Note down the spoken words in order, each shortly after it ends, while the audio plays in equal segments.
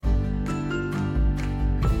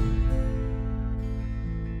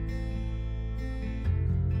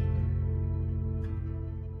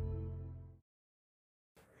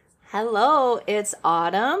Hello, it's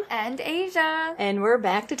Autumn. And Asia. And we're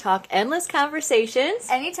back to talk endless conversations.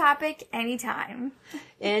 Any topic, anytime.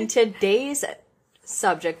 And today's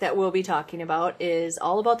subject that we'll be talking about is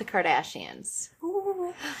all about the Kardashians.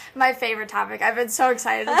 Ooh, my favorite topic. I've been so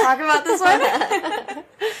excited to talk about this one.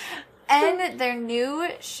 And their new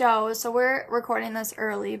show, so we're recording this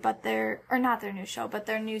early, but not their new show, but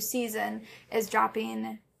their new season is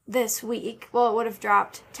dropping this week. Well, it would have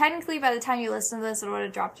dropped, technically by the time you listen to this, it would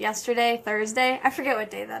have dropped yesterday, Thursday. I forget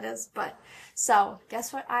what day that is, but, so,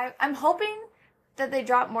 guess what? I'm hoping that they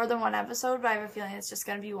drop more than one episode, but I have a feeling it's just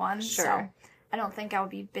gonna be one. Sure. So, I don't think I would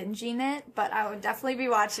be binging it, but I would definitely be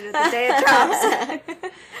watching it the day it drops.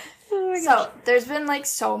 So, there's been,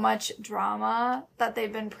 so much drama that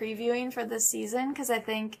they've been previewing for this season, because I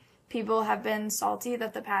think people have been salty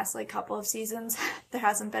that the past, couple of seasons, there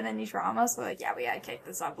hasn't been any drama, so, yeah, we gotta kick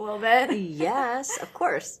this up a little bit. Yes, of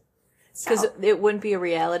course. Because it wouldn't be a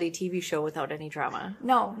reality TV show without any drama.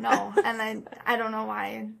 No, and I don't know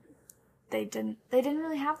why they didn't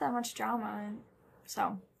really have that much drama,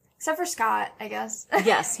 so, except for Scott, I guess.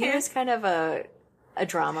 Yes, he was kind of a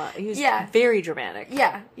drama. He was very dramatic.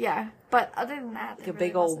 Yeah, but other than that, a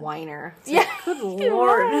big old whiner. Yeah. Good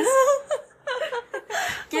Lord.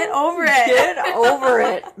 Get over it. Get over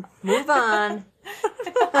it. Move on.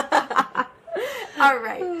 All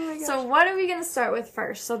right. So what are we going to start with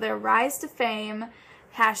first? So their rise to fame,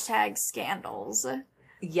 #scandals.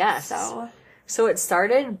 Yes. So it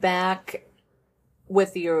started back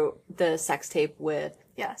with the sex tape with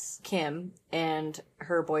Kim and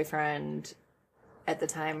her boyfriend at the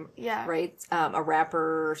time. Yeah. Right? A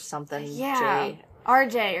rapper or something. Yeah.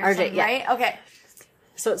 RJ or something, right? Okay.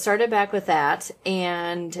 So it started back with that,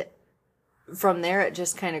 and from there it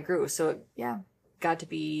just kind of grew. So it got to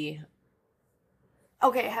be...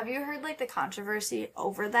 Okay, have you heard, the controversy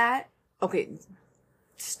over that? Okay,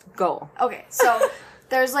 just go. Okay, so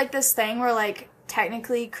there's, this thing where,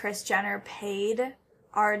 technically Kris Jenner paid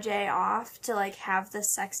RJ off to, have the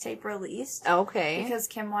sex tape released. Okay. Because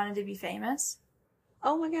Kim wanted to be famous.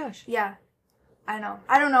 Oh my gosh. Yeah. I know.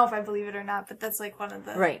 I don't know if I believe it or not, but that's, one of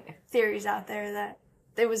the theories out there that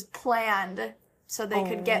it was planned so they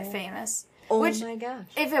could get famous. Oh Which, my gosh.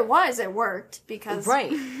 If it was, it worked because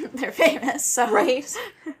they're famous. So. Right.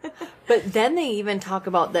 But then they even talk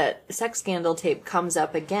about that sex scandal tape comes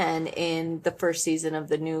up again in the first season of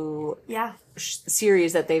the new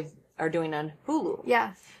series that they are doing on Hulu.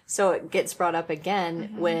 Yeah. So it gets brought up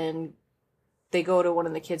again when they go to one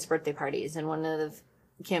of the kids' birthday parties, and one of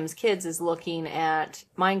Kim's kids is looking at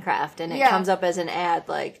Minecraft, and it comes up as an ad,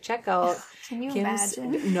 check out. Can you Kim's...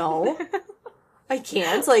 imagine? No. I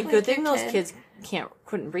can't. Good thing those kids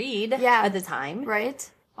couldn't read at the time. Right?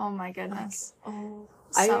 Oh my goodness.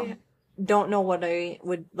 I don't know what I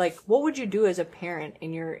would, what would you do as a parent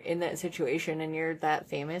and you're in that situation and you're that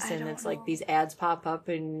famous and it's know. These ads pop up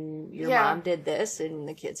and your mom did this and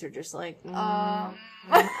the kids are just Mom?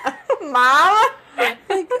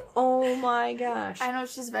 Oh my gosh. I know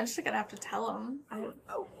she's eventually gonna have to tell them.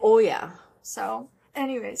 Oh yeah. So,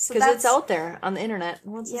 anyways. Because it's out there on the internet.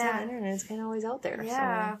 Once it's on the internet, it's kind of always out there.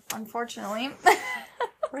 Yeah, so. Unfortunately.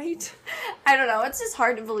 Right? I don't know. It's just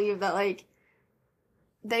hard to believe that,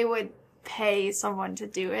 they would pay someone to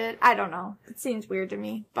do it. I don't know. It seems weird to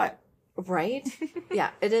me, but... Right?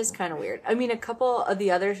 Yeah, it is kind of weird. I mean, a couple of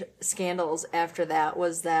the other scandals after that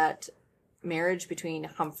was that marriage between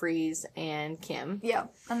Humphries and Kim. Yeah,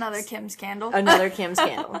 another Kim scandal.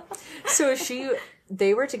 So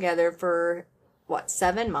they were together for,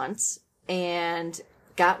 7 months, and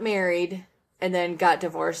got married, and then got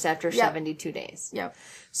divorced after 72 days. Yep.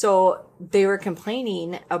 So they were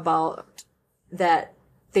complaining about that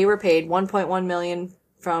they were paid $1.1 million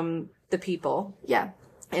from the people. Yeah.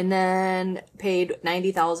 And then paid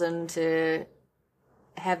 $90,000 to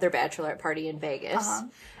have their bachelorette party in Vegas.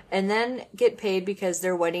 And then get paid because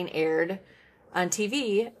their wedding aired on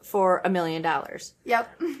TV for $1 million.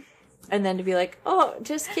 Yep. And then to be like, oh,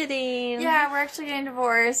 just kidding. Yeah, we're actually getting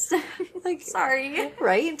divorced. Sorry.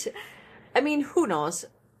 Right? I mean, who knows?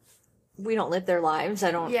 We don't live their lives.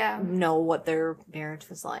 I don't know what their marriage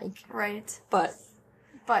was like. Right. But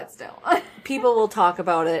still. People will talk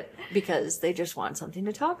about it because they just want something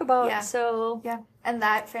to talk about. Yeah. So. Yeah. And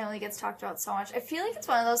that family gets talked about so much. I feel like it's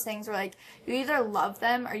one of those things where, you either love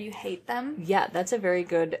them or you hate them. Yeah, that's a very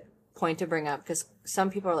good point to bring up because some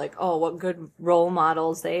people are like, oh, what good role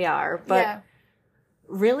models they are. But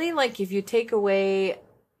really, if you take away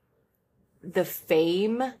the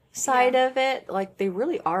fame side of it, they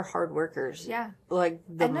really are hard workers. Yeah. The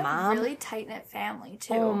and mom. A really tight-knit family,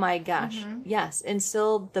 too. Oh, my gosh. Yes. And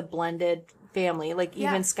still the blended family.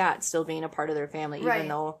 Even Scott still being a part of their family, even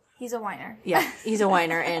though He's a whiner. Yeah, he's a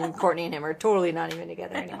whiner, and Courtney and him are totally not even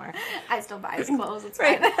together anymore. I still buy his clothes. It's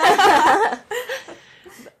right. fine.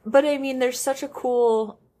 But I mean, there's such a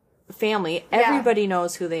cool family. Everybody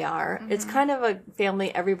knows who they are. Mm-hmm. It's kind of a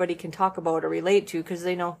family everybody can talk about or relate to because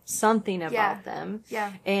they know something about them.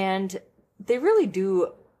 Yeah. And they really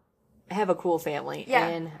do have a cool family. Yeah,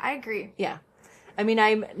 and I agree. Yeah. I mean,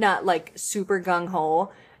 I'm not like super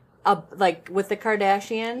gung-ho, like with the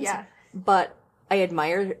Kardashians. Yeah. But I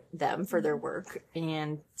admire them for their work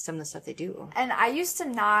and some of the stuff they do. And I used to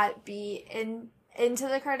not be into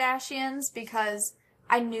the Kardashians because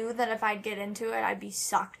I knew that if I'd get into it, I'd be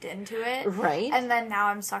sucked into it. Right. And then now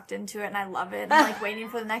I'm sucked into it and I love it. I'm like waiting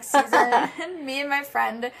for the next season. And me and my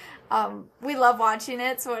friend, we love watching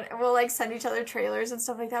it. So we'll like send each other trailers and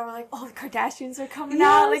stuff like that. We're like, oh, the Kardashians are coming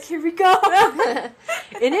out. Like, here we go.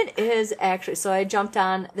 And it is actually, so I jumped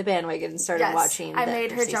on the bandwagon and started watching. I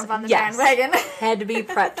made her jump on the bandwagon. Had to be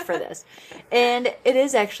prepped for this. And it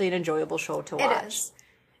is actually an enjoyable show to watch. It is.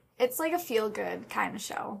 It's like a feel-good kind of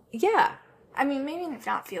show. Yeah. I mean, maybe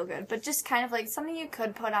not feel good, but just kind of like something you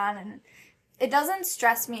could put on and it doesn't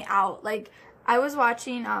stress me out. Like, I was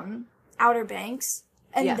watching Outer Banks,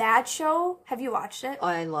 and that show, have you watched it? Oh,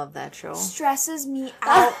 I love that show. Stresses me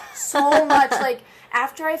out so much. Like,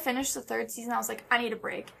 after I finished the third season, I was like, I need a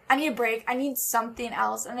break. I need something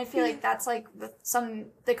else. And I feel like that's like the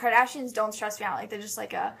Kardashians don't stress me out. Like, they're just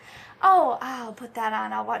like I'll put that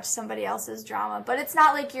on. I'll watch somebody else's drama. But it's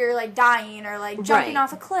not like you're, like, dying or, like, jumping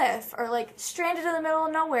off a cliff or, like, stranded in the middle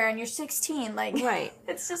of nowhere and you're 16. Like,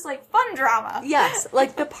 it's just, like, fun drama. Yes,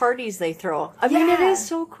 like the parties they throw. I mean, it is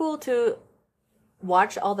so cool to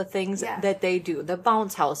watch all the things that they do. The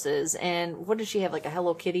bounce houses. And what does she have, like, a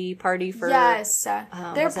Hello Kitty party for? Yes.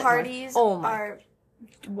 Their parties are,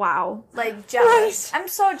 wow. Like, jealous.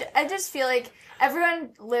 I just feel like everyone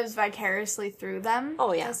lives vicariously through them.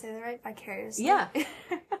 Oh, yeah. Did I say that right? Vicariously. Yeah.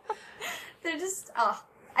 They're just,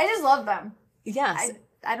 I just love them. Yes.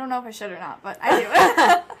 I don't know if I should or not, but I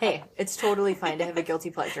do. Hey, it's totally fine to have a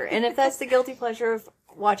guilty pleasure. And if that's the guilty pleasure of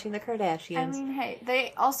watching the Kardashians. I mean, hey,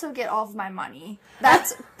 they also get all of my money.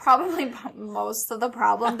 That's probably most of the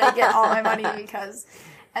problem. They get all my money because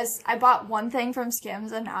as I bought one thing from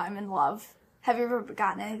Skims and now I'm in love. Have you ever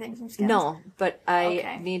gotten anything from Skims? No, but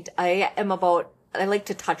I like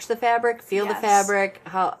to touch the fabric, feel the fabric,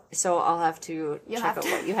 so I'll have to check out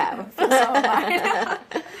what you have. So am I.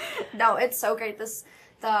 No, it's so great. The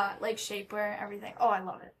like shapewear, everything. Oh, I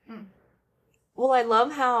love it. Mm. Well, I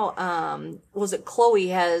love how, Chloe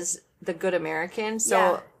has the Good American,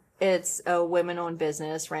 so it's a women-owned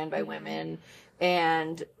business ran by women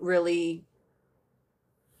and really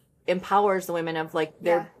empowers the women of like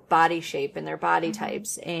their body shape and their body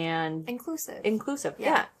types and inclusive.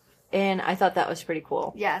 Yeah. And I thought that was pretty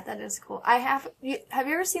cool. Yeah, that is cool. Have you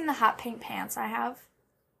ever seen the hot pink pants I have?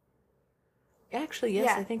 Actually,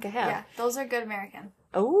 yes, I think I have. Yeah, those are Good American.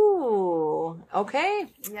 Oh, okay.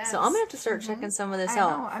 Yes. So I'm going to have to start checking some of this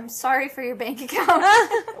out. I know. I'm sorry for your bank account.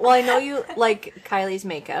 Well, I know you like Kylie's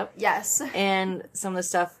makeup. Yes. And some of the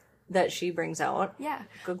stuff that she brings out. Yeah.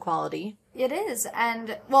 Good quality. It is.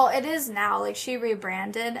 And, well, it is now. Like, she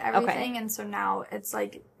rebranded everything. Okay. And so now it's,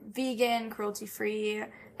 like, vegan, cruelty-free,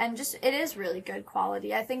 and just, it is really good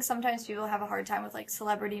quality. I think sometimes people have a hard time with, like,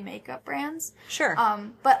 celebrity makeup brands. Sure.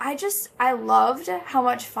 But I loved how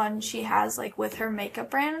much fun she has, like, with her makeup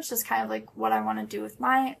brand, which is kind of, like, what I want to do with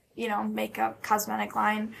my, makeup cosmetic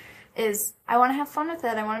line, is I want to have fun with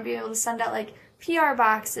it. I want to be able to send out, like, PR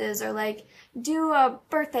boxes or, like, do a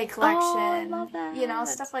birthday collection. Oh, I love that.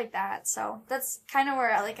 Stuff like that. So that's kind of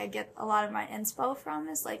where, I get a lot of my inspo from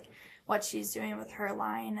is, like, what she's doing with her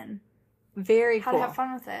line and very cool. How to have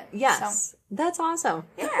fun with it. Yes. So, that's awesome.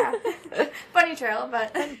 Yeah. Bunny trail,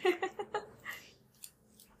 but...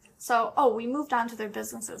 So, we moved on to their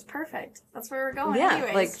businesses. Perfect. That's where we're going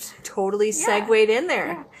anyways. Like, totally segued in there.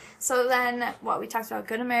 Yeah. So then, we talked about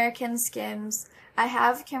Good American, Skims. I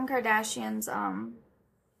have Kim Kardashian's,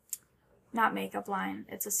 not makeup line.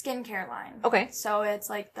 It's a skincare line. Okay. So it's,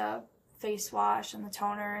 like, the face wash and the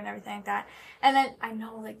toner and everything like that. And then I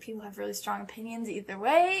know, like, people have really strong opinions either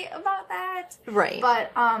way about that. Right.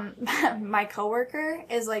 But, my coworker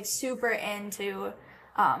is, like, super into,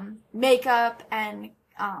 makeup and,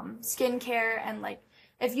 skincare, and, like,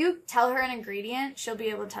 if you tell her an ingredient, she'll be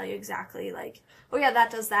able to tell you exactly, like, oh yeah,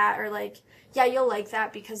 that does that, or like, yeah, you'll like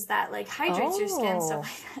that because that, like, hydrates your skin, stuff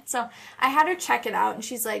like that. So I had her check it out, and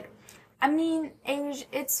she's like, I mean,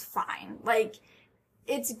 it's fine. Like,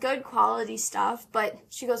 it's good quality stuff, but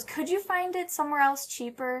she goes, could you find it somewhere else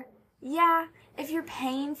cheaper? Yeah, if you're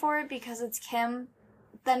paying for it because it's Kim,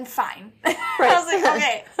 then fine. I was like,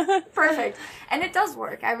 okay, perfect. And it does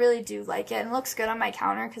work. I really do like it. And it looks good on my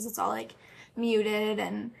counter because it's all, like, muted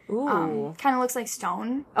and kind of looks like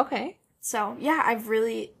stone. Okay. So, yeah, I've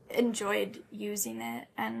really enjoyed using it.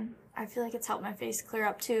 And I feel like it's helped my face clear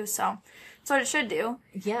up, too. So, that's what it should do.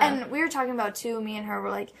 Yeah. And we were talking about, too, me and her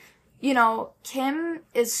were like, you know, Kim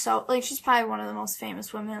is so, like, she's probably one of the most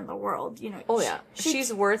famous women in the world, you know. Oh, yeah.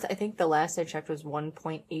 She's worth, I think the last I checked was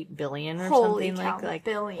 1.8 billion or holy something cow, like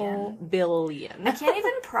billion. Oh, billion. I can't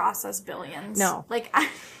even process billions. No. Like, I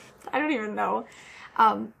don't even know.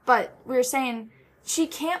 But we were saying she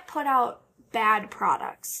can't put out bad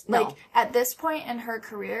products. No. Like, at this point in her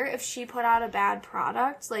career, if she put out a bad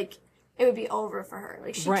product, like, it would be over for her.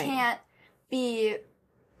 Like, she can't be...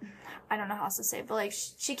 I don't know how else to say it, but, like,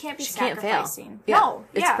 she can't be sacrificing. Can't fail. Yeah. No.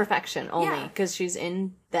 It's perfection only because she's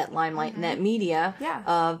in that limelight and that media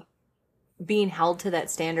of being held to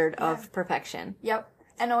that standard of perfection. Yep.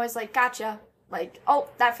 And always like, gotcha. Like, oh,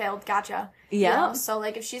 that failed. Gotcha. Yeah. You know? So,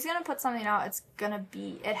 like, if she's going to put something out,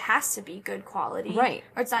 it has to be good quality. Right.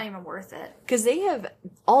 Or it's not even worth it. Because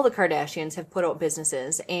all the Kardashians have put out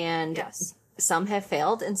businesses and some have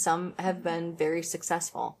failed and some have been very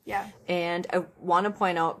successful. Yeah. And I want to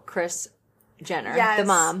point out Kris Jenner, yes. the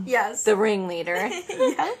mom, the ringleader.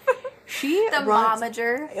 Yeah. The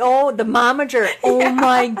momager. Oh, the momager. Oh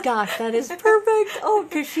my gosh, that is perfect. Oh,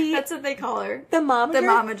 because that's what they call her. The momager? The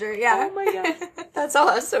momager, yeah. Oh my gosh. That's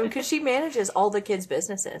awesome. Because she manages all the kids'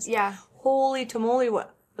 businesses. Yeah. Holy tamale.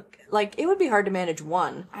 Like, it would be hard to manage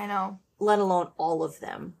one. I know. Let alone all of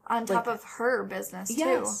them. On top of her business, too.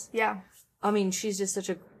 Yes. Yeah. I mean, she's just such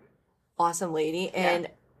a awesome lady. And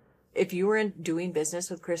if you were doing business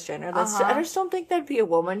with Kris Jenner, I just don't think that'd be a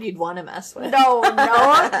woman you'd want to mess with. No.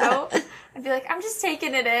 I'd be like, I'm just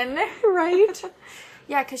taking it in. Right?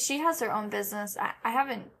 Yeah, because she has her own business. I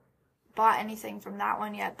haven't bought anything from that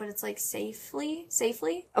one yet, but it's like Safely.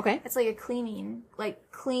 Okay. It's like a cleaning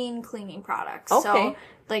product. Okay. So,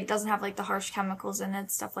 like, doesn't have, like, the harsh chemicals in it,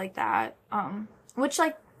 stuff like that. Which,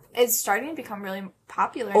 like, is starting to become really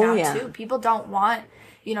popular now, too. People don't want,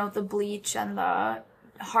 you know, the bleach and the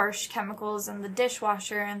harsh chemicals and the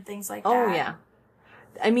dishwasher and things like that. Oh, yeah.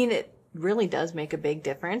 I mean, it really does make a big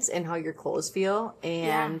difference in how your clothes feel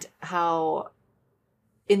and how,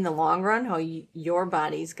 in the long run, how your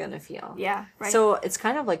body's gonna feel. Yeah, right. So it's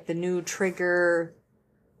kind of like the new trigger,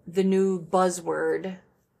 the new buzzword,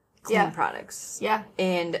 clean products. Yeah.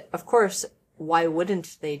 And, of course, why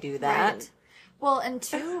wouldn't they do that? Right. Well, and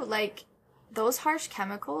two, like, those harsh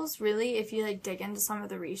chemicals, really, if you, like, dig into some of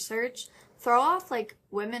the research, throw off, like,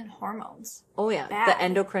 women hormones. Oh, yeah. Bad. The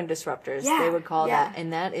endocrine disruptors, they would call that.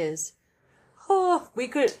 And that is, we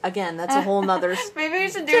could, again, that's a whole nother... Maybe we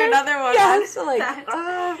should do another one. Yes, like...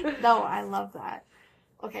 No, I love that.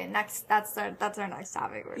 Okay, next, that's our next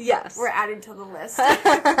topic. We're adding to the list.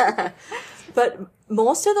 But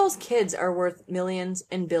most of those kids are worth millions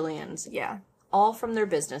and billions. Yeah. All from their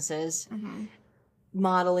businesses. Mm-hmm.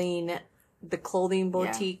 Modeling, the clothing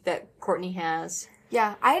boutique that Kourtney has.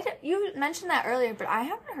 Yeah, you mentioned that earlier, but I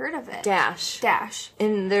haven't heard of it. Dash.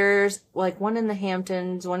 And there's, like, one in the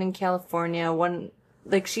Hamptons, one in California, one,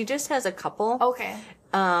 like, she just has a couple. Okay.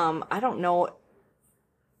 I don't know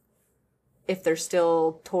if they're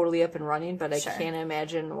still totally up and running, but I can't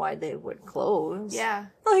imagine why they would close. Yeah.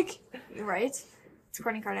 Like. Right? It's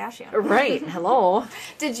Kourtney Kardashian. Right. Hello.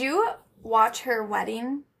 Did you watch her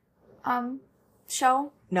wedding,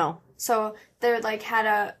 show? No. So they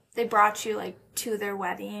they brought you, like, to their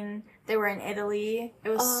wedding. They were in Italy. It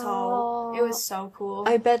was so cool.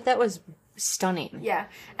 I bet that was stunning. Yeah.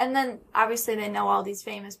 And then obviously they know all these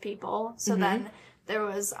famous people. So then there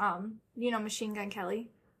was Machine Gun Kelly.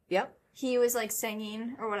 Yep. He was, like,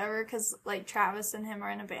 singing or whatever cuz, like, Travis and him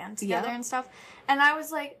are in a band together and stuff. And I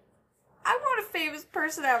was like, I want a famous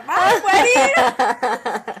person at my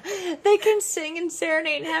wedding. They can sing and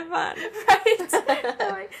serenade and have fun. Right?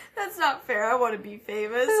 I'm like, that's not fair. I want to be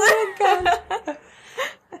famous. Oh my God.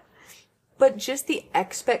 But just the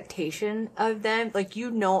expectation of them, like,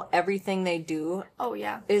 everything they do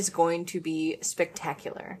is going to be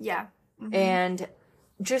spectacular. Yeah. Mm-hmm. And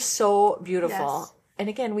just so beautiful. Yes. And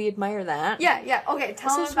again, we admire that. Yeah. Okay,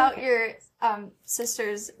 tell them about your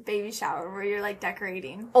sister's baby shower where you're, like,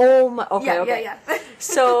 decorating. Oh my, okay. Yeah.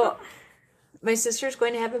 So, my sister's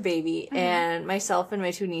going to have a baby, and myself and my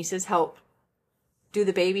two nieces help do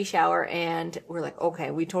the baby shower, and we're like, okay,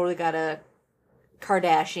 we totally gotta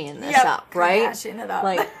Kardashian this up, right? Kardashian it up.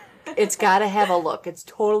 Like, it's gotta have a look. It's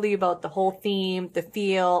totally about the whole theme, the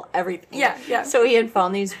feel, everything. Yeah. So he had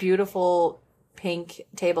found these beautiful pink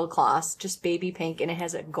tablecloths, just baby pink, and it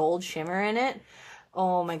has a gold shimmer in it.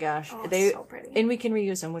 Oh my gosh. Oh, so pretty. And we can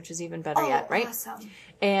reuse them, which is even better yet, right? Awesome.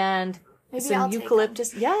 And maybe some I'll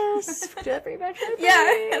eucalyptus. Yes. Every measure.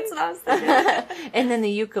 Yeah, that's what I was thinking. And then the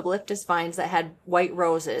eucalyptus vines that had white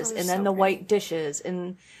roses, and then so the pretty. white dishes,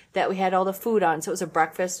 and that we had all the food on. So it was a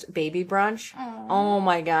breakfast baby brunch. Aww. Oh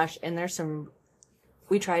my gosh. And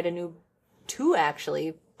we tried two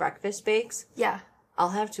actually, breakfast bakes. Yeah. I'll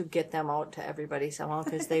have to get them out to everybody somehow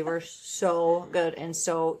because they were so good and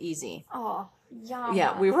so easy. Oh, yum.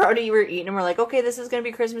 Yeah, we were eating and we're like, okay, this is going to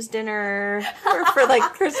be Christmas dinner for like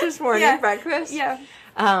Christmas morning breakfast. Yeah.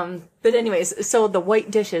 But anyways, so the white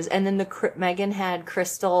dishes, and then Megan had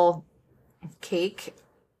crystal cake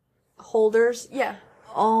holders. Yeah.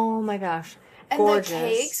 Oh my gosh. And gorgeous. the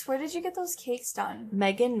cakes, where did you get those cakes done?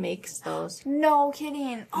 Megan makes those. No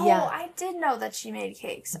kidding. Oh, Yeah. I did know that she made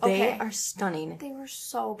cakes. They Okay. are stunning. They were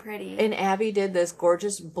so pretty. And Abby did this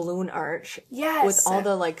gorgeous balloon arch. Yes. With all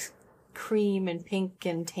the like cream and pink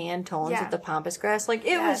and tan tones Yeah. with the pampas grass. Like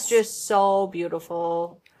it was Yes. just so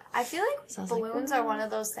beautiful. I feel like So I was like, balloons are one of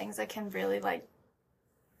those things that can really like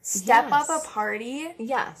step up Yes. a party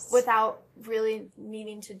Yes. without really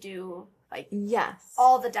needing to do like yes.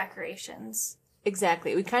 all the decorations.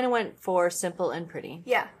 Exactly. We kind of went for simple and pretty.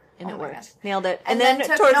 Yeah. And Oh it my worked. God. Nailed it. And then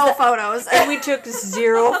took no photos. And we took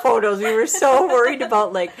 0 photos. We were so worried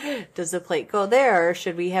about, like, does the plate go there? Or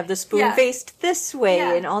should we have the spoon faced this way?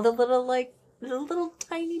 Yeah. And all the little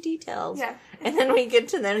tiny details. Yeah. And then we get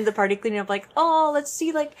to the end of the party cleaning up, like, oh, let's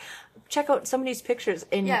see, like, check out somebody's pictures.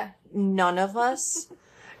 And none of us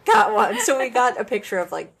got one. So we got a picture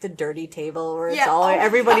of, like, the dirty table where it's all,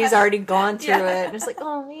 everybody's already gone through it. And it's like,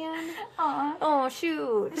 oh, man. Aww. Oh,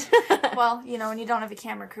 shoot. Well, you know, when you don't have a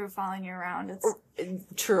camera crew following you around, it's...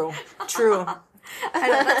 True. I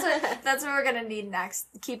know, that's what we're gonna need next.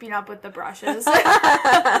 Keeping up with the brushes. Oh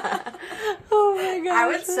my gosh. I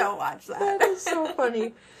would so watch that. That is so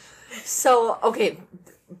funny. So, okay.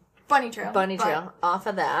 Bunny trail. But off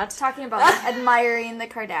of that. Talking about like, admiring the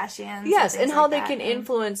Kardashians. Yes, and how like they that. can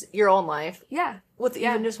influence your own life. Yeah. With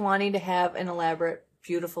even just wanting to have an elaborate,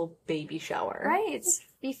 beautiful baby shower. Right.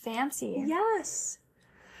 Be fancy. Yes.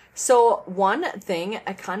 So, one thing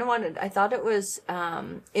I thought it was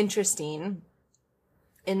interesting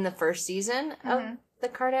in the first season of the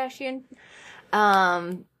Kardashian,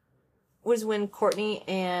 was when Kourtney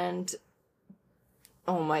and,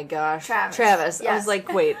 oh my gosh, Travis. Yes. I was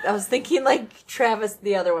like, wait, I was thinking like Travis,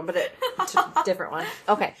 the other one, but different one.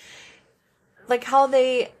 Okay. Like how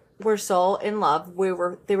they were so in love.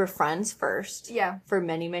 They were friends first. Yeah. For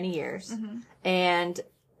many, many years. And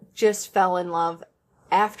just fell in love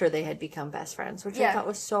after they had become best friends, which I thought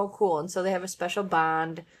was so cool. And so they have a special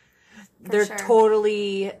bond. They're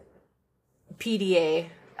totally PDA.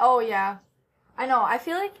 Oh, yeah. I know. I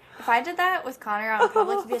feel like if I did that with Connor out in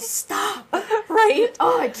public, he'd be like, stop. Right?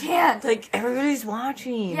 Oh, I can't. Like, everybody's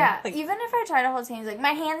watching. Yeah. Like, even if I try to hold hands, like,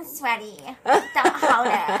 my hand's sweaty. Don't hold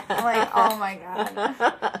it. I'm like, oh my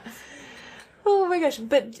God. Oh my gosh.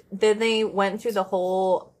 But then they went through the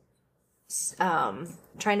whole,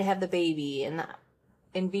 trying to have the baby and the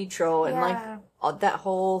in vitro and like that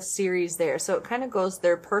whole series there. So it kind of goes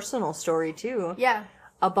their personal story too. Yeah.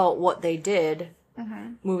 About what they did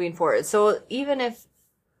moving forward. So even if,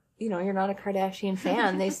 you know, you're not a Kardashian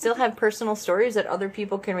fan, they still have personal stories that other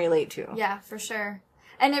people can relate to. Yeah, for sure.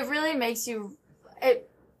 And it really makes you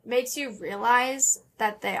realize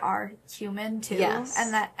that they are human too. Yes.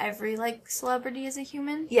 And that every like celebrity is a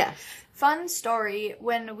human. Yes. Fun story,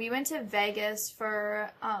 when we went to Vegas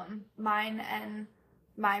for mine and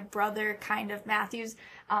my brother kind of Matthew's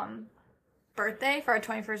birthday, for our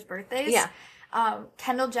 21st birthdays. Yeah.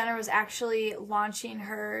 Kendall Jenner was actually launching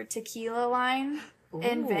her tequila line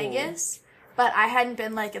in Vegas, but I hadn't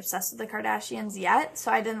been like obsessed with the Kardashians yet,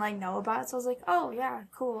 so I didn't like know about it. So I was like, oh yeah,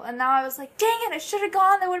 cool. And now I was like, dang it, I should have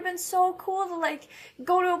gone. That would have been so cool to like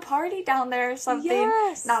go to a party down there or something.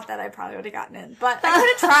 Yes. Not that I probably would have gotten in, but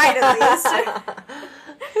I could have tried at least.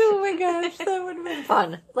 Oh my gosh, that would have been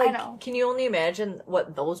fun. Like, I know. Can you only imagine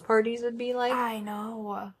what those parties would be like? I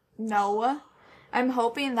know. No. I'm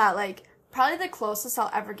hoping that like probably the closest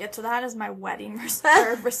I'll ever get to that is my wedding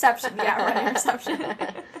reception. Yeah, wedding reception.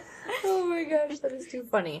 Oh my gosh, that is too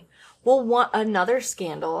funny. Well, another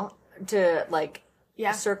scandal to like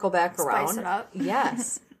circle back around. Spice it up.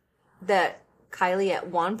 Yes. That Kylie at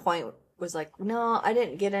one point was like, no, I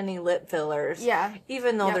didn't get any lip fillers. Yeah.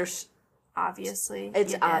 Even though there's... Obviously.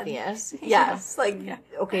 It's obvious. Yes. Like,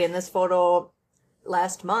 okay, in this photo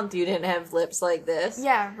last month, you didn't have lips like this.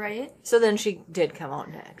 Yeah, right? So then she did come out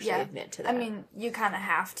and actually admit to that. I mean, you kind of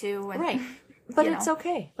have to. When, right. But it's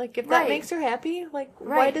okay. Like, if that makes her happy, like,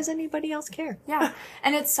 why does anybody else care? Yeah.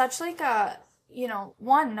 And it's such like a, you know,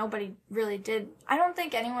 one, nobody really did. I don't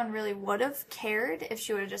think anyone really would have cared if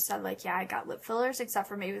she would have just said, like, yeah, I got lip fillers, except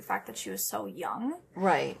for maybe the fact that she was so young.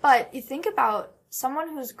 Right. But you think about someone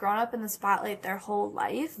who's grown up in the spotlight their whole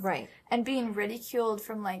life. Right. And being ridiculed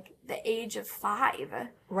from, like, the age of 5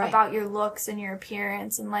 right. about your looks and your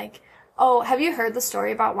appearance. And, like, oh, have you heard the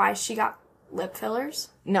story about why she got lip fillers?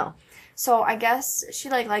 No. So I guess she,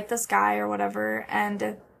 like, liked this guy or whatever,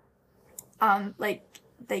 and, like,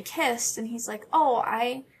 they kissed, and he's like, oh,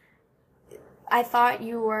 I thought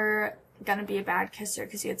you were gonna be a bad kisser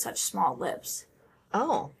because you had such small lips.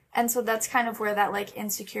 Oh. And so that's kind of where that, like,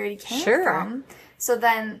 insecurity came sure. from. So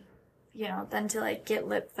then, you know, then to, like, get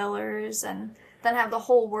lip fillers and then have the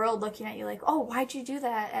whole world looking at you like, oh, why'd you do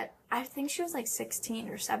that at, I think she was, like, 16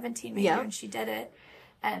 or 17 maybe when she did it.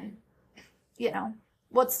 And, you know,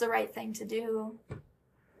 what's the right thing to do?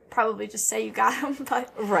 Probably just say you got them,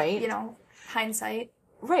 but, right. you know, hindsight.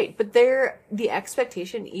 Right, but the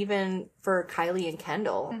expectation, even for Kylie and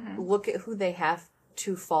Kendall, look at who they have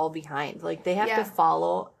to fall behind. Like, they have to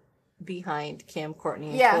follow behind Kim,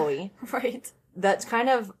 Courtney, and Khloe. Right. That's kind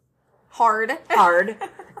of hard,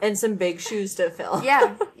 and some big shoes to fill.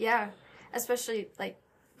 Yeah. Especially, like,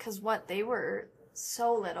 because they were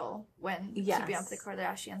so little when Keeping Up with the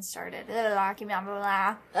Kardashians started.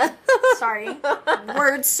 Sorry.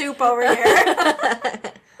 Word soup over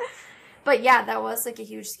here. But yeah, that was, like, a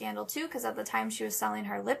huge scandal, too, because at the time she was selling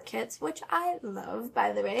her lip kits, which I love,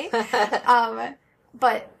 by the way.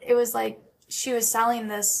 But it was, like, she was selling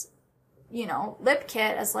this, you know, lip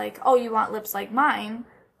kit as, like, oh, you want lips like mine?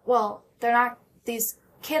 Well, these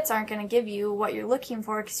kits aren't going to give you what you're looking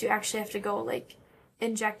for because you actually have to go, like,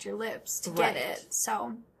 inject your lips to get it.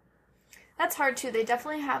 So that's hard, too. They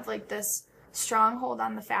definitely have, like, this stronghold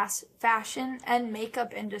on the fashion and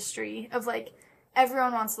makeup industry of, like,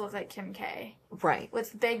 everyone wants to look like Kim K. Right.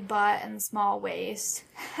 With big butt and small waist.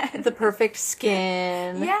 The perfect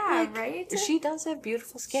skin. Yeah, like, right? She does have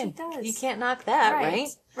beautiful skin. She does. You can't knock that, right?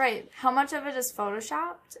 Right. How much of it is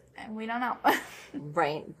photoshopped? And we don't know.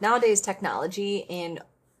 Right. Nowadays, technology, and,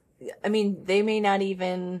 I mean, they may not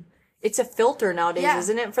even... It's a filter nowadays,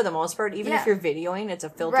 isn't it, for the most part? Even if you're videoing, it's a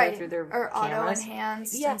filter through their or cameras.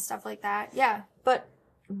 auto-enhanced and stuff like that. Yeah. But...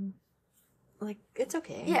 like, it's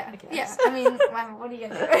okay. Yeah, I guess. yeah. I mean, what are you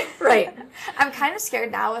gonna do? Right. I'm kind of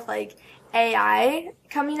scared now with, like, AI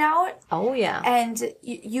coming out. Oh, yeah. And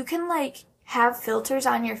you can, like, have filters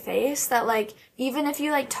on your face that, like, even if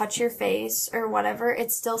you, like, touch your face or whatever,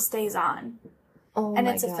 it still stays on. Oh, and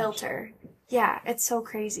my it's gosh. a filter. Yeah, it's so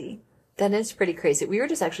crazy. That is pretty crazy. We were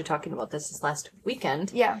just actually talking about this last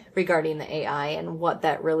weekend. Yeah. Regarding the AI and what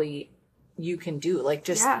that really you can do. Like,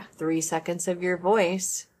 just 3 seconds of your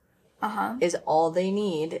voice... is all they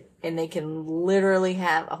need, and they can literally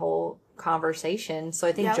have a whole conversation. So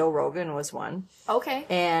I think Joe Rogan was one. Okay.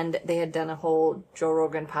 And they had done a whole Joe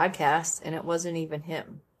Rogan podcast, and it wasn't even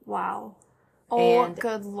him. Wow. Oh,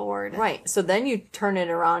 good Lord. Right. So then you turn it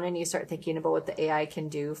around and you start thinking about what the AI can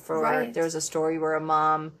do for... There was a story where a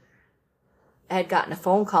mom had gotten a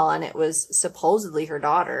phone call, and it was supposedly her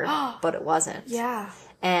daughter, but it wasn't. Yeah.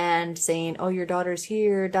 And saying, oh, your daughter's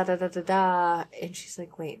here, da-da-da-da-da. And she's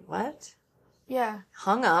like, wait, what? Yeah.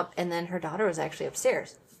 Hung up, and then her daughter was actually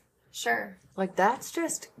upstairs. Sure. Like, that's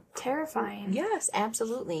just... terrifying. Yes,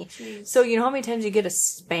 absolutely. Jeez. So, you know how many times you get a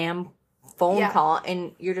spam phone call,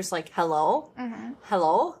 and you're just like, hello? Mm-hmm.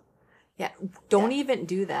 Hello? Yeah, don't even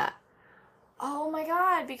do that. Oh, my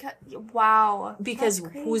God. Wow. Because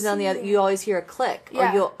who's on the other... You always hear a click.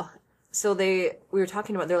 Yeah. Or you'll... So we were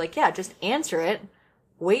talking about, they're like, yeah, just answer it.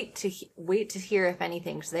 Wait to hear if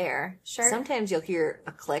anything's there. Sure. Sometimes you'll hear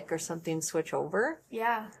a click or something switch over.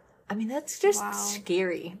 Yeah. I mean, that's just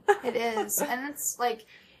scary. It is. And it's like,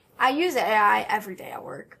 I use AI every day at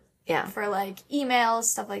work. Yeah. For, like, emails,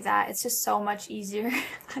 stuff like that. It's just so much easier.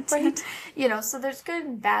 Right. You know, so there's good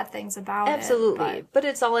and bad things about it. Absolutely. But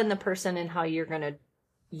it's all in the person and how you're going to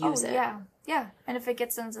use it. Yeah. Yeah. And if it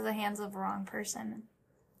gets into the hands of the wrong person,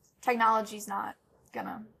 technology's not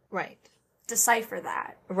gonna decipher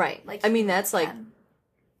that. Right. Like, I mean, that's like,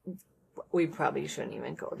 we probably shouldn't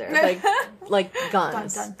even go there. Like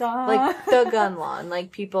guns. Dun, dun, dun. Like the gun law and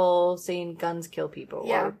like people saying guns kill people.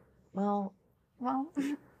 Yeah. Or, well,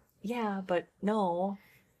 yeah, but no.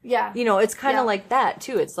 Yeah. You know, it's kind of like that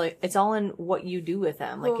too. It's like, it's all in what you do with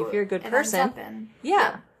them. Like, if you're a good person.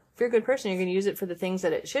 If you're a good person, you're going to use it for the things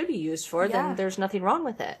that it should be used for, then there's nothing wrong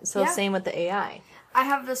with it. So same with the AI. I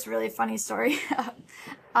have this really funny story.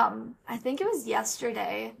 I think it was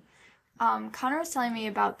yesterday. Connor was telling me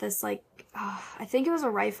about this, like, I think it was a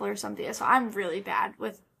rifle or something. So I'm really bad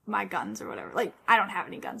with my guns or whatever. Like, I don't have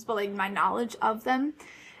any guns, but, like, my knowledge of them.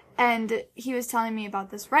 And he was telling me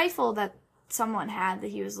about this rifle that someone had that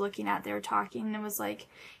he was looking at. They were talking, and it was like,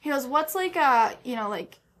 he goes, what's like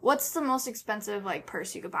what's the most expensive, like,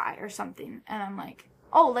 purse you could buy or something? And I'm like,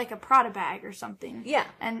 oh, like a Prada bag or something. Yeah.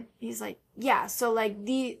 And he's like, yeah, so, like,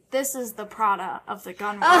 this is the Prada of the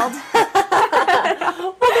gun world.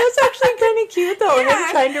 Well, that's actually kind of cute, though. Yeah.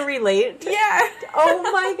 Him trying to relate. Yeah. Oh,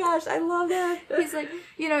 my gosh. I love that. He's like,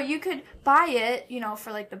 you could buy it,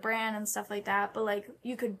 for, like, the brand and stuff like that, but, like,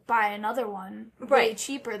 you could buy another one way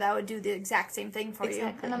cheaper that would do the exact same thing for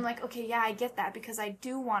you. And I'm like, okay, yeah, I get that, because I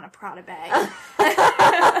do want a Prada bag.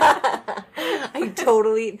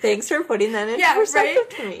 Thanks for putting that into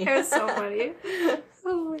perspective to me. It was so funny.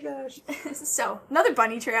 Oh my gosh. So, another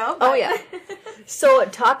bunny trail. Oh yeah. So,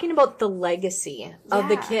 talking about the legacy of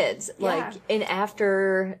the kids, like, and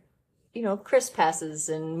after, Chris passes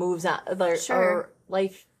and moves on, or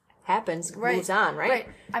life happens, moves on, right? Right.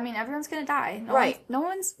 I mean, everyone's gonna die. No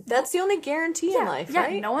one's... That's the only guarantee in life,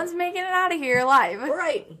 right? Yeah, no one's making it out of here alive.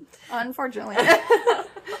 Right. Unfortunately.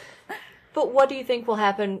 But what do you think will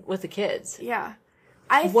happen with the kids? Yeah.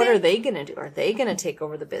 What are they going to do? Are they going to take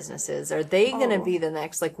over the businesses? Are they going to be the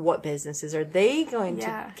next, like, what businesses are they going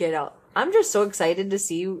to get out? I'm just so excited to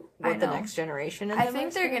see what the next generation is. I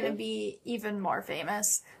think they're going to be even more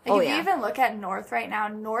famous. Like, if you even look at North right now,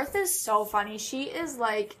 North is so funny. She is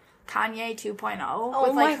like Kanye 2.0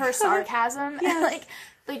 with, like, her sarcasm. Yes. And,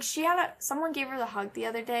 like she had someone gave her the hug the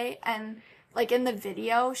other day, and like, in the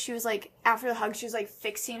video, she was, like, after the hug, she was, like,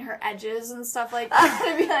 fixing her edges and stuff like that.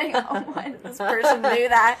 And I'd be like, oh, why did this person do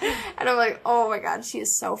that? And I'm like, oh, my God, she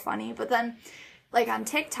is so funny. But then, like, on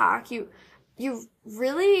TikTok, you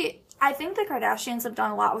really... I think the Kardashians have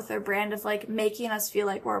done a lot with their brand of, like, making us feel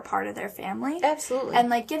like we're a part of their family. Absolutely. And,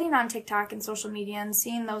 like, getting on TikTok and social media and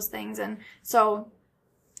seeing those things. And so...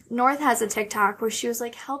 North has a TikTok where she was,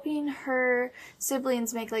 like, helping her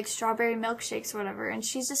siblings make, like, strawberry milkshakes or whatever. And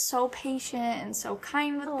she's just so patient and so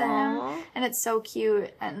kind with them. And it's so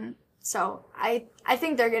cute. And so I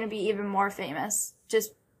think they're going to be even more famous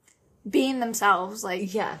just being themselves.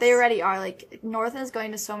 Like, they already are. Like, North is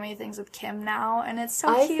going to so many things with Kim now. And it's so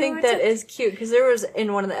cute. I think that is cute. Because there was,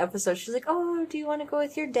 in one of the episodes, she's like, oh, do you want to go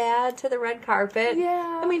with your dad to the red carpet?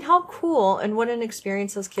 Yeah. I mean, how cool. And what an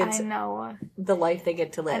experience those kids... I know. The life they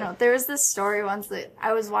get to live. I know. There was this story once that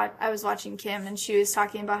I was watching Kim, and she was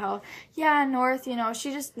talking about how, North,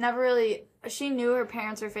 she just never really... She knew her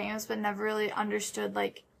parents were famous, but never really understood,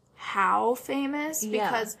 like, how famous.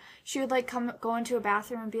 Because she would, like, go into a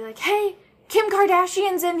bathroom and be like, hey, Kim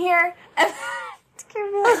Kardashian's in here. And Kim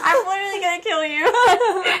would be like, I'm literally gonna kill you.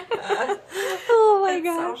 Oh, my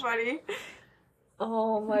gosh. That's so funny.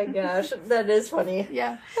 Oh, my gosh. That is funny.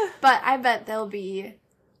 Yeah. But I bet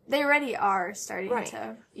they already are starting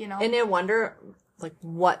to, And I wonder, like,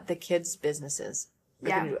 what the kids' business is.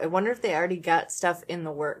 Yeah. I wonder if they already got stuff in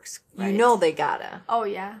the works. Right. They gotta. Oh,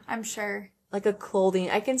 yeah. I'm sure. Like a clothing.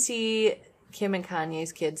 I can see Kim and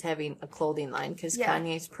Kanye's kids having a clothing line because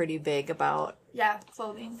Kanye's pretty big about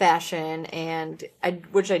clothing, fashion, and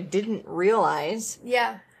which I didn't realize.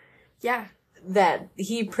 Yeah. That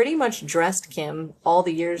he pretty much dressed Kim all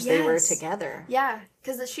the years they were together. Yeah,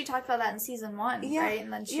 because she talked about that in season 1, right?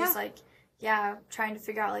 And then she's like, trying to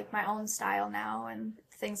figure out, like, my own style now and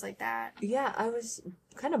things like that. Yeah, I was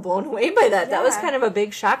kind of blown away by that. That was kind of a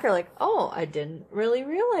big shocker. Like, oh, I didn't really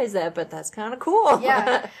realize that, but that's kind of cool.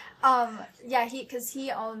 Yeah. Because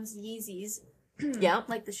he owns Yeezys. Yeah.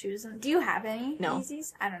 Like the shoes. Do you have any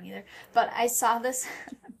Yeezys? I don't either. But I saw this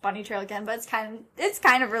bunny trail again, but it's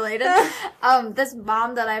kind of related. This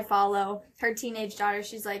mom that I follow, her teenage daughter,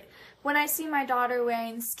 she's like, when I see my daughter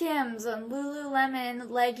wearing Skims and Lululemon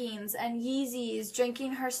leggings and Yeezys,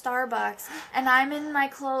 drinking her Starbucks, and I'm in my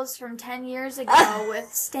clothes from 10 years ago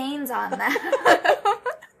with stains on them. I'm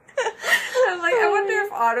like, I wonder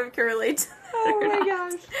if Autumn can relate to that. Oh my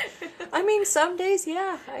gosh. I mean, some days,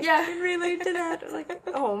 I can relate to that. Like,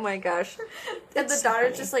 oh my gosh. And the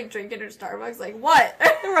daughter's just, like, drinking her Starbucks, like, what?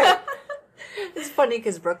 Right. It's funny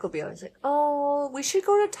because Brooke will be always like, oh, we should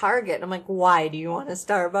go to Target. And I'm like, why? Do you want a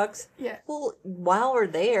Starbucks? Yeah. Well, while we're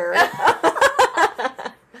there.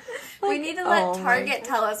 We need to let Target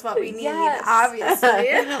tell us what we need,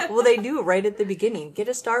 obviously. Well, they do right at the beginning. Get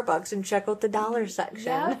a Starbucks and check out the dollar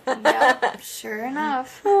section. Yep. Sure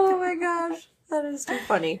enough. Oh my gosh. That is too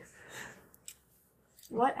funny.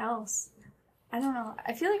 What else? I don't know.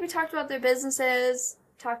 I feel like we talked about their businesses,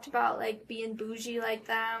 talked about, like, being bougie like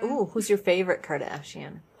them. Ooh, who's your favorite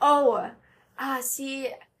Kardashian? See,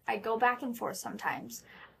 I go back and forth sometimes.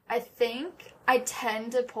 I think I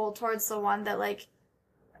tend to pull towards the one that, like,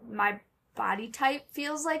 my body type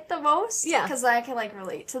feels like the most. Yeah. Because I can, like,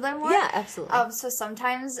 relate to them more. Yeah, absolutely. So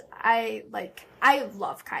sometimes I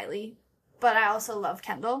love Kylie, but I also love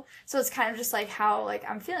Kendall. So it's kind of just, like, how, like,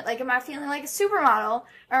 I'm feeling. Like, am I feeling like a supermodel,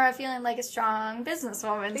 or am I feeling like a strong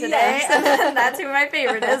businesswoman today? Yes. And that's who my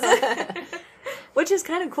favorite is. Which is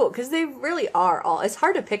kind of cool, because they really are all... It's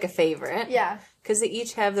hard to pick a favorite. Yeah. Because they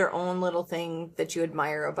each have their own little thing that you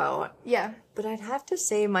admire about. Yeah. But I'd have to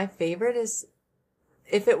say my favorite is...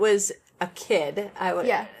 If it was a kid, I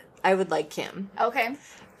would like Kim. Okay.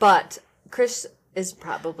 But Chris is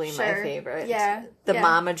probably my favorite. Yeah. The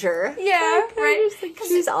momager. Yeah, right.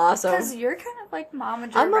 She's awesome. Because you're kind of like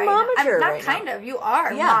momager. I'm a momager not right kind now. of. You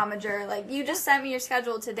are Yeah. momager. Like, you just sent me your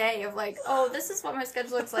schedule today of like, oh, this is what my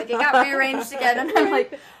schedule looks like. It got rearranged again, and I'm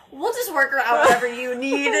like, we'll just work around whatever you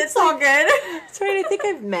need. It's all good. That's right. I think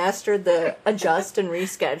I've mastered the adjust and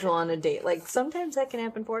reschedule on a date. Like, sometimes that can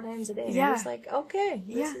happen 4 times a day. And I'm just like, okay,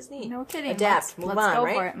 this is neat. No kidding. Adapt. Move let's on, go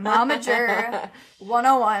right? for it. Momager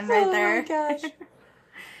 101 right there. Oh my gosh.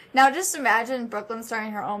 Now just imagine Brooklyn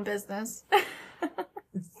starting her own business.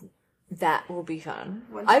 That will be fun.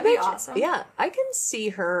 Wouldn't that be awesome? Yeah, I can see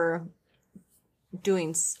her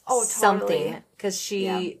doing totally. something, because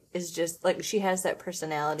she is just, like, she has that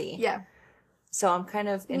personality. Yeah. So I'm kind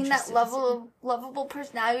of interested. That lovable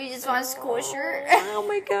personality, you just want to squish her. Oh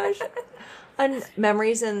my gosh. And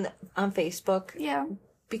memories on Facebook. Yeah.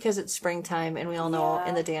 Because it's springtime, and we all know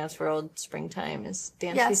in the dance world, springtime is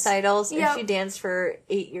dance recitals. Yep. And she danced for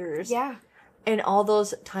 8 years. Yeah. And all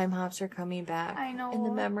those time hops are coming back. I know. In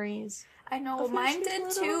the memories. I know. Mine did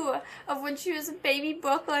too, of when she was a baby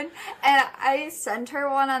Brooklyn. And I sent her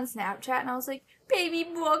one on Snapchat, and I was like, baby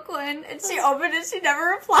Brooklyn. And she opened it, she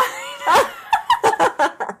never replied.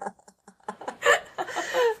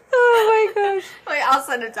 Oh my gosh. Wait, I'll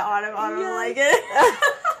send it to Autumn. Autumn will like it.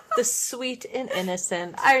 The sweet and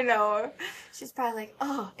innocent. I know. She's probably like,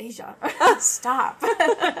 oh, Asia, stop.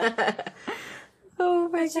 Oh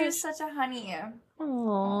my gosh. She was such a honey.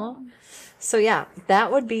 Aww. So yeah,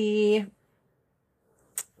 that would be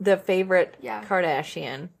the favorite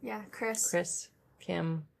Kardashian. Yeah, Chris,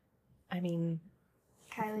 Kim, I mean...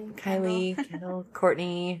 Kylie, Kendall,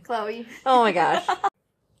 Courtney. Chloe. Oh my gosh.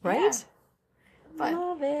 Right? Yeah. But,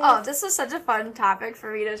 love it. Oh, this was such a fun topic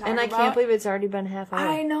for me to talk about. And I can't believe it's already been half hour.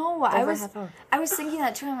 I know. Over half hour. I was thinking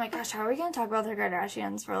that too. I'm like, gosh, how are we going to talk about the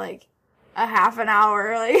Kardashians for like a half an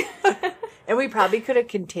hour? Like, and we probably could have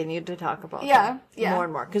continued to talk about them more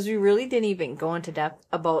and more. Because we really didn't even go into depth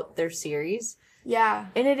about their series. Yeah.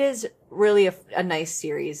 And it is really a nice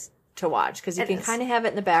series to watch, because you can kind of have it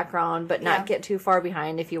in the background, but not get too far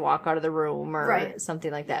behind if you walk out of the room or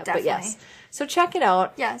something like that. Definitely. But yes, so check it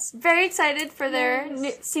out. Yes, very excited for their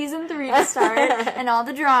new season 3 to start and all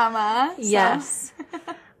the drama. So. Yes.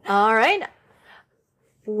 All right.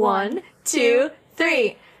 1, 2,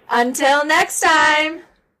 3. Until next time.